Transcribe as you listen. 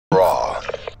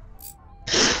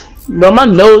Bro, my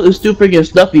nose is too freaking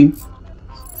stuffy.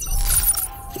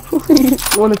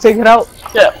 You wanna take it out?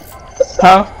 Yeah.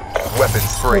 Huh?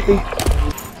 Weapons free.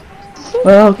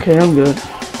 Okay, I'm good.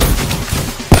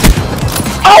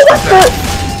 Oh, what the?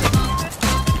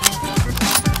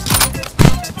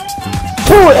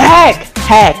 Ooh, hack!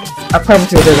 Hack! I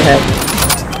promise you it doesn't hack.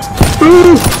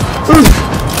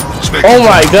 Oh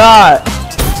my god!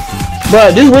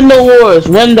 Bro, this window wars.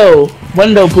 Window,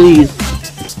 please.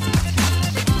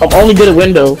 I'm only good at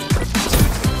window.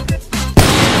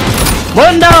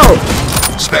 Window!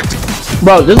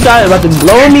 Bro, this guy is about to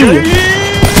blow me.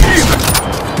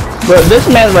 Bro, this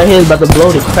man right here is about to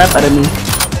blow the crap out of me.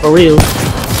 For real.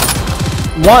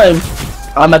 One,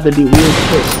 I'm about to be real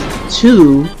quick.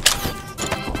 Two,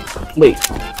 wait,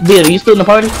 Vita, you still in the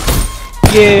party?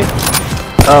 Yeah.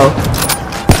 Oh.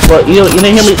 Well, you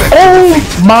didn't hear me. Oh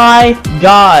my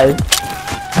god.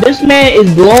 This man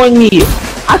is blowing me.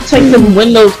 I checked him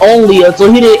windows only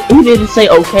until he didn't say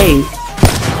okay.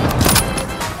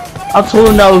 I told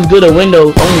him that I was good at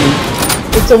windows only.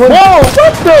 It's a 1v1. Whoa,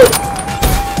 what the?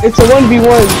 It's a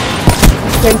 1v1.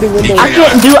 Can't do windows. I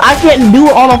can't do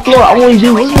it on the floor. I only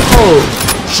do what's it called?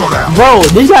 Bro,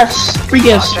 this guy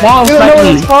freaking spawn You don't know what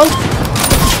me. it's called?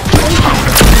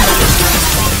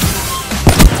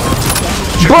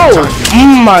 Bro,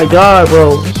 oh my god,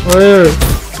 bro. I swear.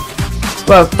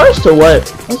 But first to what?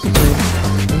 What's the thing?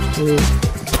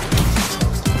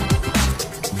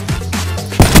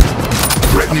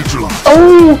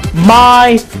 Oh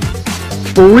my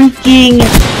freaking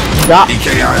god.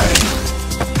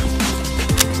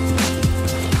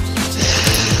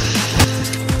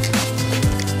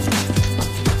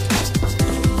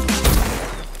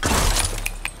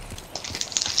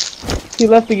 He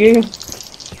left the game.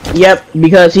 Yep,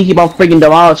 because he keep on freaking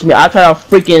demolishing me. I try to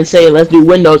freaking say let's do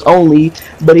windows only,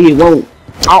 but he won't.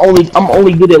 I'm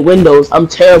only good at windows. I'm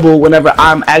terrible whenever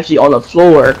I'm actually on the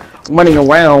floor running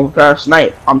around trying to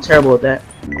snipe. I'm terrible at that.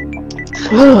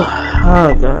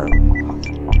 Oh god.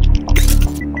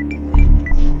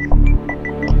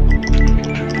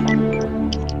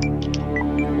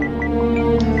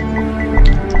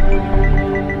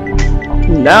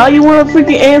 Now you want a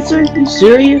freaking answer? You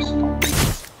serious?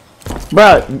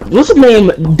 Bruh, what's his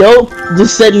name? Dope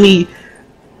just sent me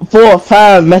 4 or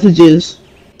 5 messages.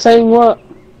 Saying what?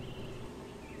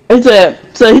 He said,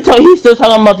 so he's still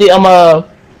talking about the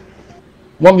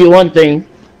 1v1 thing.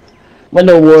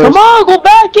 Window wars. Come on, go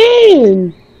back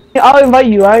in! I'll invite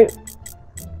you, right?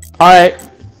 Alright.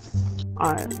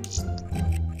 Alright.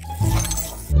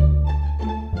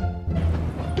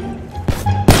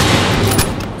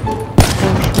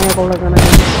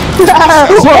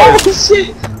 Oh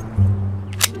shit!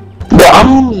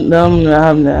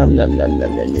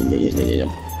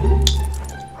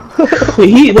 He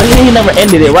never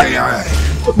ended it, right?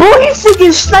 Bro, he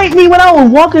freaking sniped me when I was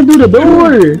walking through the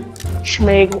door.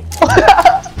 Schmeg.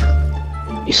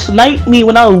 He sniped me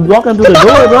when I was walking through the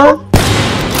door, bro.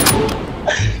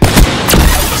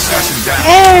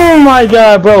 Oh my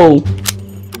god, bro.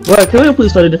 Bro, can we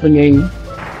please start a different game?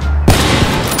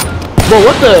 Bro,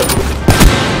 what the?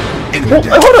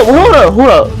 Hold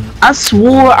up. I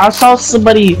swore I saw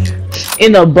somebody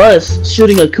in a bus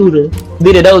shooting a cooter.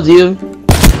 Vita, that was you?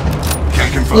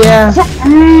 Yeah.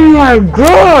 Oh my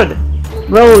god!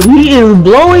 Bro, he is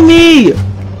blowing me!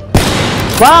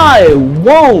 Why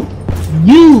won't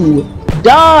you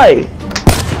die?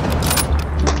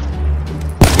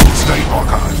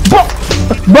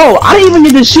 Bro, I didn't even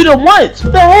get to shoot him once!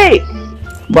 What the heck?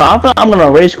 Bro, I'm gonna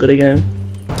rage quit again.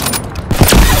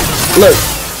 Look.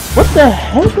 What the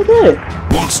heck is that?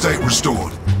 One state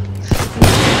restored.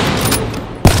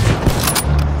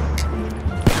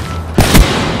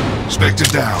 Spectre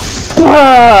down.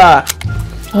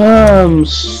 I'm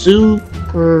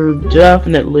super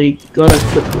definitely gonna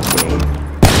quit this game.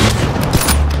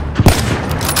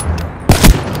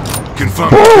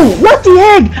 Confirmed. Bro, what the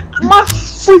heck? My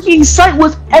freaking sight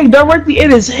was directly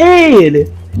in his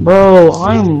head. Bro,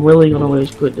 I'm really gonna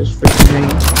rage quit this freaking game.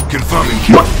 Confirming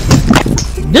kill.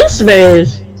 This man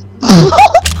is...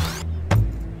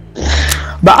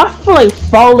 But I feel like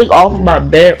falling off of my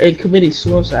bed and committing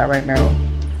suicide right now.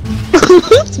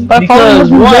 Because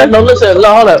one, no listen,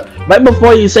 hold up. Right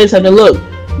before you say something, look.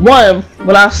 One,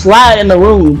 when I slide in the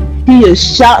room, he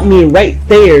just shot me right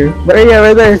there. Right there.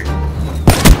 What the heck?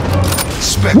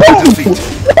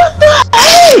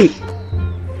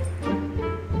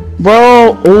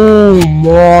 Bro, oh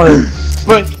my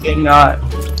freaking god.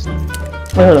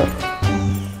 Hold up.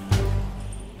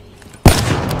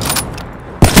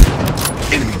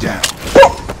 Enemy down.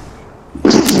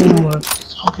 Oh my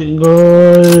fucking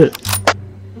god.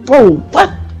 Bro, what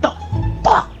the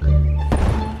fuck?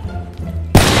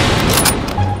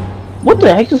 What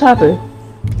the heck just happened?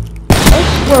 I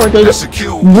swear That's a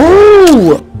kill.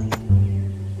 Woo!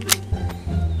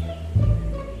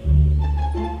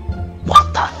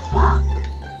 What the fuck?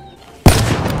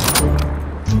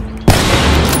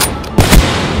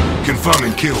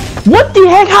 Confirming kill. What the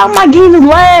heck? How am I getting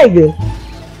lag?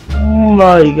 Oh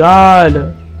my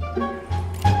god.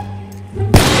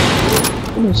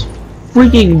 It's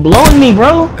freaking blowing me,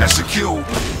 bro. That's a kill.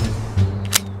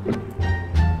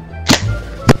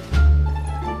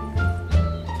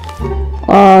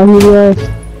 He left.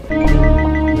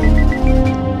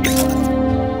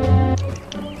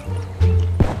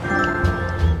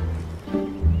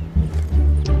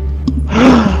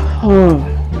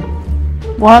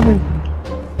 What happened?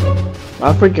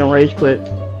 I freaking rage quit.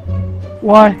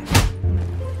 Why?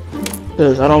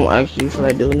 Cause I don't actually feel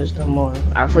like doing this no more.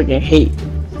 I freaking hate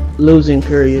losing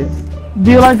period.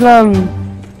 Do you like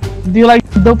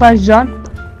Dope Ass John?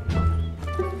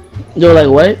 You're like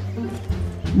what?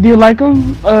 Do you like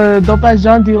him? Dope Ass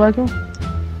John, do you like him?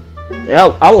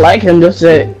 Yeah, I like him, just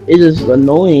that it is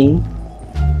annoying.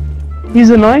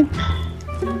 He's annoying?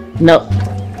 No.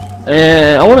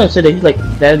 I wanna say that he's like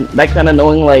that kind of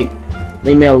annoying, like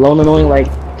leave me alone annoying, like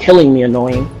killing me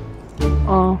annoying.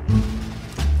 Oh.